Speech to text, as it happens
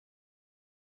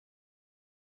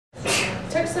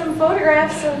took some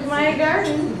photographs of my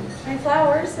garden, my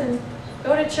flowers, and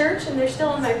go to church, and they're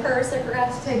still in my purse. I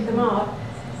forgot to take them out.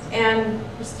 And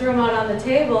just threw them out on the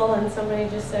table, and somebody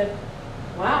just said,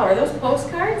 "Wow, are those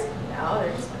postcards?" "No,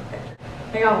 they're just my picture."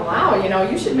 I go, "Wow, you know,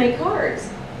 you should make cards."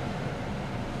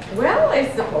 Well, I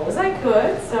suppose I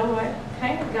could, so I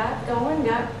kind of got going,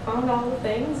 found all the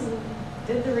things, and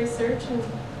did the research, and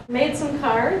made some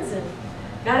cards, and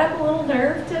got up a little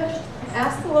nerve to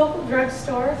ask the local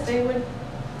drugstore if they would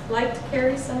like to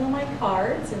carry some of my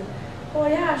cards, and, "Oh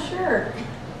yeah, sure."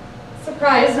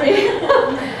 Surprised me.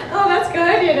 Oh, that's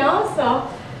good, you know. So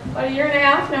about a year and a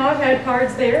half now I've had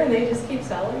cards there, and they just keep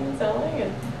selling and selling,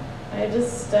 and I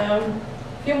just, a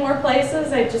few more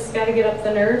places. I just got to get up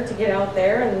the nerve to get out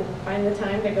there and find the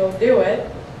time to go do it.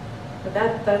 But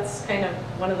that's kind of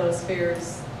one of those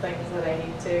fears things that I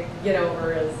need to get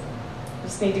over, is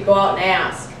just need to go out and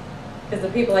ask. Because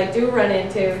the people I do run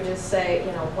into just say,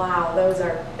 you know, "Wow, those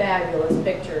are fabulous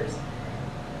pictures."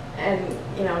 And,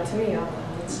 you know, to me, oh,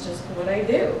 it's just what I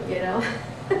do, you know.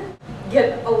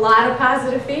 Get a lot of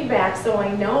positive feedback, so I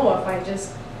know if I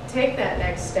just take that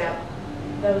next step,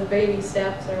 those baby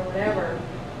steps or whatever,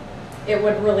 it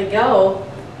would really go.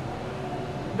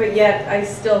 But yet I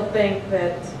still think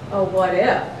that, oh, what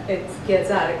if it gets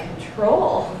out of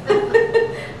control?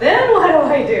 Then what do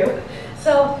I do?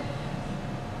 So,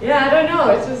 yeah, I don't know.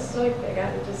 It's just like, I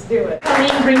gotta just do it.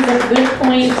 Colleen brings up a good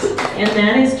point, and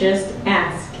that is just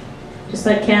ask. Just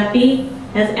like Kathy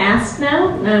has asked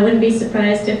now, I wouldn't be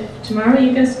surprised if tomorrow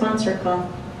you get a sponsor call.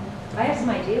 I have some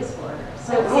ideas for her.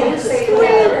 So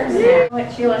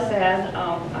like Sheila said,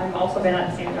 I've also been at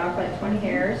the same job for like 20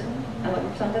 years. I'm looking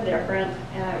for something different,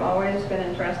 and I've always been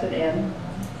interested in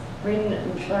reading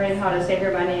and learning how to save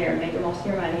your money or make the most of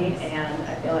your money, and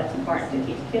I feel it's important to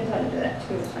teach kids how to do that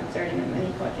too. So I'm starting a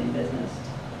mini coaching business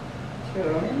to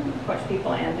coach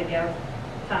people and to give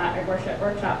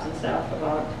workshops and stuff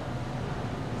about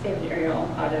saving your, you know,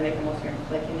 how to make the most of your,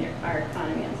 like in our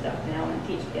economy and stuff. And I want to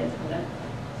teach kids how to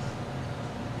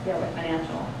deal with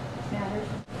financial matters.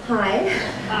 Hi.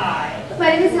 Hi. My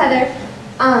name is Heather.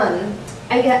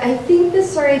 I think the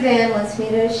story Van wants me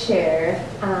to share.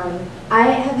 I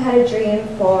have had a dream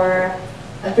for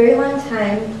a very long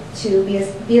time to be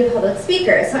a public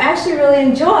speaker. So I actually really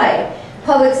enjoy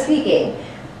public speaking.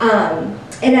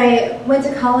 And I went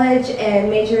to college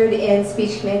and majored in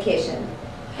speech communication.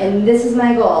 And this is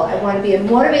my goal. I want to be a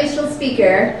motivational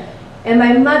speaker. And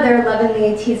my mother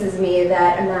lovingly teases me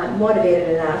that I'm not motivated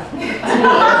enough to be a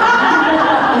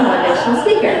motivational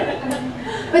speaker.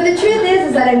 But the truth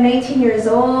is that I'm 19 years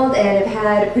old and I've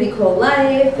had a pretty cool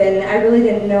life, and I really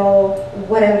didn't know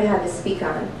what I would have to speak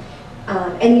on.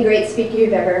 Any great speaker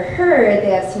you've ever heard,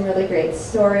 they have some really great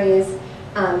stories,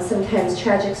 sometimes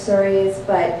tragic stories,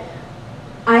 but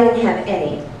I didn't have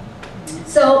any.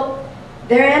 So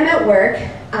there I am at work.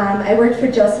 I worked for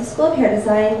Joseph School of Hair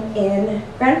Design in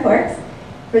Grand Forks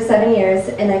for 7 years,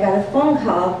 and I got a phone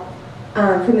call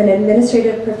from an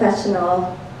administrative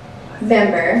professional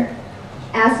member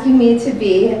asking me to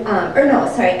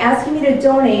asking me to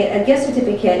donate a gift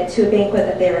certificate to a banquet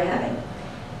that they were having.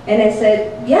 And I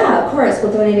said, "Yeah, of course,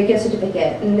 we'll donate a gift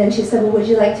certificate." And then she said, "Well, would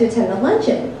you like to attend the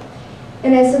luncheon?"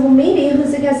 And I said, "Well, maybe.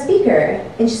 Who's the guest speaker?"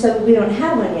 And she said, "Well, we don't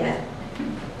have one yet."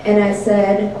 And I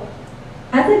said,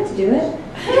 "I'd like to do it."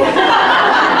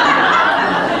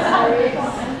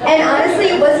 And honestly,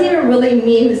 it wasn't even really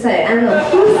me who said it. I don't know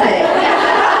who said it.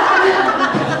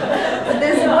 But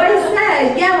this voice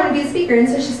said, "Yeah, I want to be a speaker." And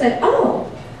so she said, "Oh,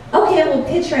 okay, well,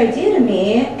 pitch your idea to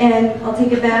me, and I'll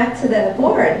take it back to the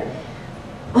board."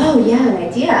 "Oh, yeah, an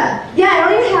idea." "Yeah, I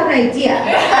don't even have an idea."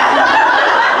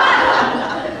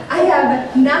 I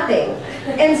have nothing.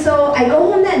 And so I go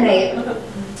home that night,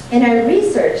 and I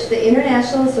researched the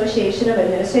International Association of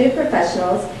Administrative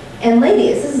Professionals. And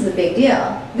ladies, this is a big deal.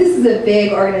 This is a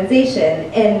big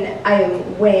organization, and I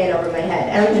am way in over my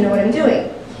head. I don't even know what I'm doing.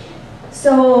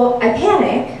 So I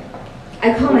panic.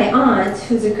 I call my aunt,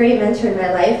 who's a great mentor in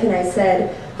my life, and I said,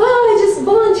 "Oh, I just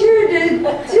volunteered to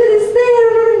do this thing. I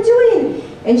don't know what I'm doing."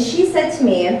 And she said to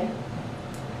me,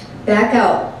 "Back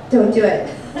out. Don't do it.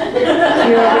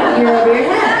 You're over your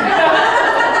head."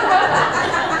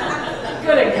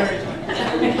 Good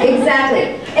encouragement. Exactly.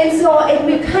 And so, and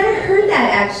we've kind of heard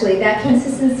that actually, that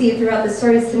consistency throughout the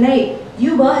stories tonight.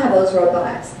 You will have those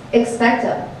roadblocks. Expect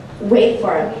them. Wait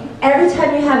for them. Every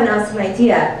time you have an awesome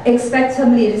idea, expect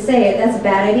somebody to say, "That's a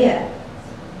bad idea."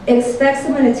 Expect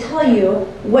someone to tell you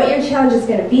what your challenge is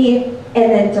going to be,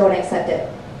 and then don't accept it.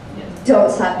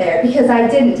 Don't stop there, because I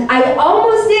didn't. I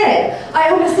almost did. I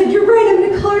almost said, "You're right, I'm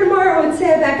going to call her tomorrow and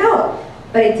say I back out."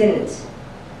 But I didn't.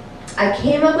 I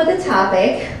came up with a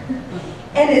topic,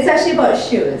 And it's actually about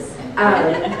shoes.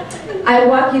 I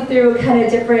walk you through kind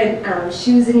of different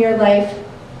shoes in your life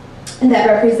that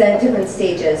represent different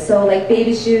stages. So like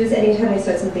baby shoes, anytime we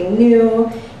start something new,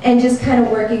 and just kind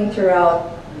of working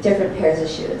throughout different pairs of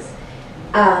shoes.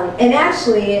 And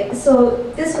actually, so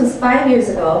this was 5 years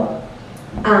ago.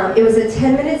 It was a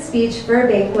 10-minute speech for a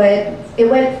banquet. It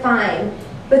went fine,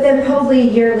 but then probably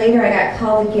a year later I got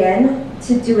called again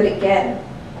to do it again.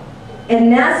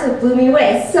 And that's what blew me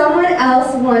away. Someone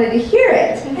else wanted to hear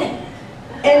it.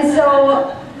 And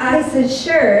so I said,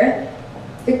 sure.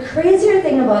 The crazier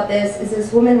thing about this is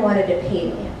this woman wanted to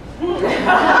pay me.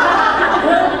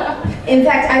 In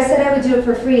fact, I said I would do it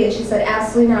for free, and she said,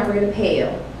 absolutely not, we're going to pay you.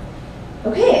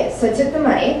 Okay, so I took the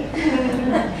money.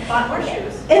 Bought more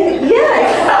shoes. And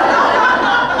yeah.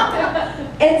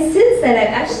 And since then,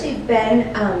 I've actually been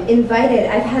invited.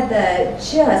 I've had the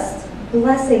just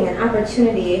blessing and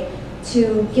opportunity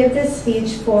to give this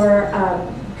speech for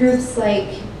groups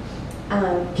like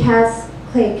Cass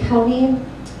Clay County,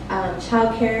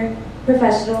 child care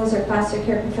professionals or foster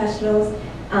care professionals.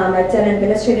 I've done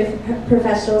administrative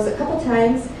professionals a couple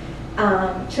times,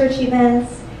 church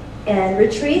events, and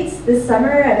retreats. This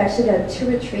summer, I've actually done 2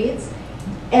 retreats,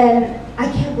 and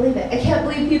I can't believe it. I can't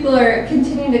believe people are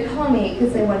continuing to call me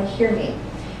because they want to hear me.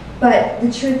 But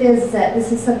the truth is that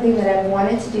this is something that I've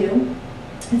wanted to do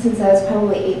since I was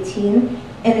probably 18,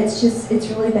 and it's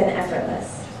really been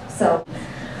effortless. So.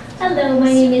 Hello,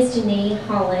 my name is Janae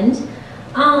Holland.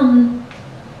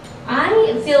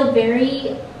 I feel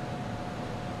very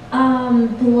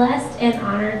blessed and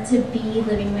honored to be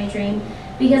living my dream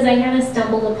because I kind of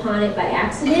stumbled upon it by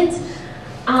accident.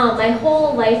 My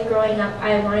whole life growing up,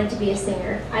 I wanted to be a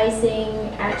singer. I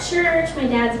sang at church, my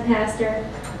dad's a pastor.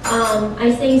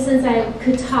 I sang since I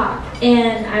could talk,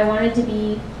 and I wanted to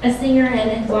be a singer and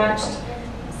had watched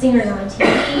singers on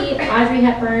TV. Audrey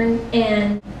Hepburn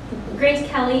and Grace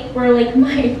Kelly were like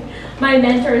my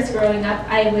mentors growing up.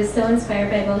 I was so inspired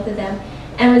by both of them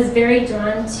and was very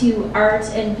drawn to art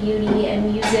and beauty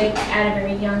and music at a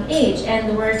very young age. And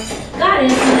the word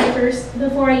goddess,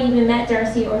 before I even met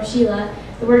Darcy or Sheila,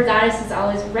 the word goddess has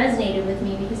always resonated with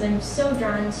me because I'm so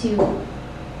drawn to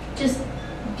just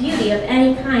beauty of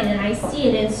any kind, and I see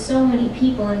it in so many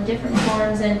people in different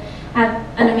forms and have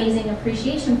an amazing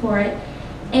appreciation for it.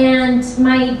 And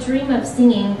my dream of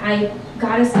singing, I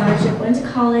got a scholarship, went to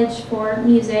college for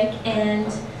music,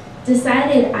 and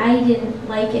decided I didn't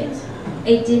like it.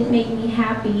 It didn't make me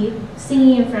happy.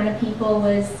 Singing in front of people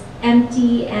was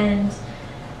empty and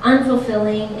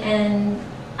unfulfilling, and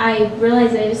I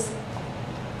realized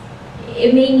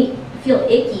it made me feel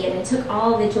icky, and it took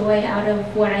all the joy out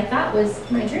of what I thought was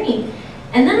my dream.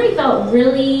 And then I felt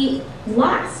really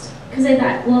lost, because I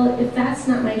thought, well, if that's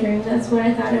not my dream, that's what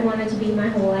I thought I wanted to be my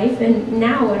whole life, and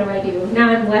now what do I do? Now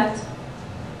I'm left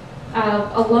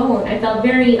alone. I felt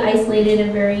very isolated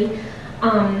and very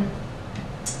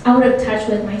out of touch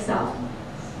with myself.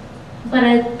 But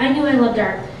I knew I loved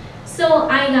art. So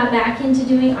I got back into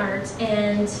doing art,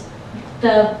 and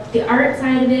the art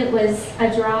side of it was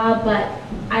a draw, but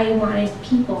I wanted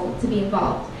people to be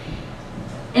involved.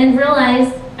 And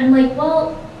realized, I'm like,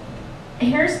 well,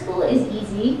 hair school is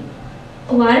easy.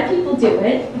 A lot of people do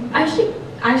it. I should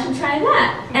try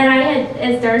that. And I had,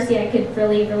 as Darcy, I could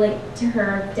really relate to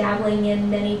her dabbling in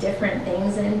many different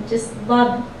things and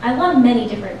I love many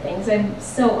different things. I'm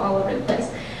so all over the place.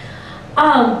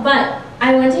 But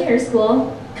I went to hair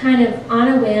school kind of on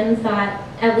a whim, thought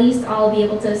at least I'll be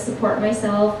able to support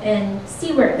myself and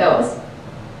see where it goes.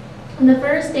 On the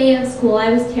first day of school, I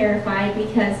was terrified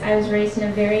because I was raised in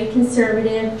a very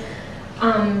conservative,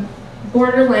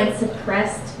 borderline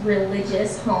suppressed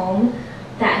religious home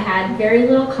that had very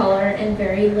little color and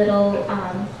very little,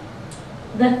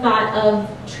 the thought of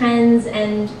trends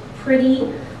and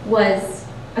pretty was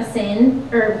a sin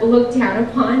or looked down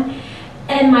upon.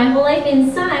 And my whole life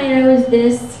inside, I was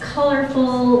this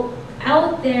colorful,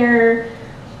 out there,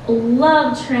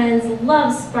 love trends,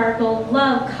 love sparkle,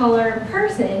 love color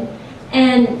person,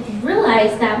 and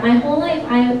realized that my whole life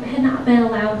I had not been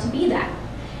allowed to be that.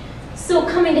 So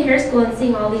coming to hair school and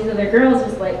seeing all these other girls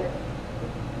was like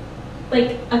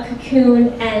a cocoon,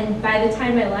 and by the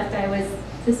time I left, I was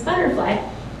this butterfly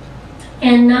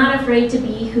and not afraid to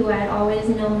be who I'd always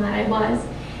known that I was.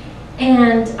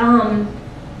 And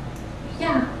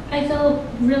yeah, I feel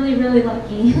really, really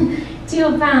lucky to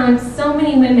have found so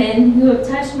many women who have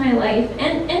touched my life,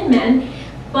 and men,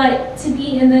 but to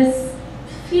be in this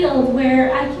field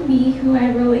where I can be who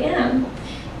I really am,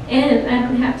 and I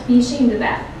don't have to be ashamed of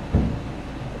that.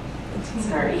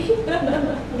 Sorry.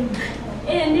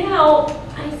 And now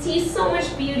I see so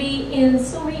much beauty in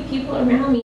so many people around me.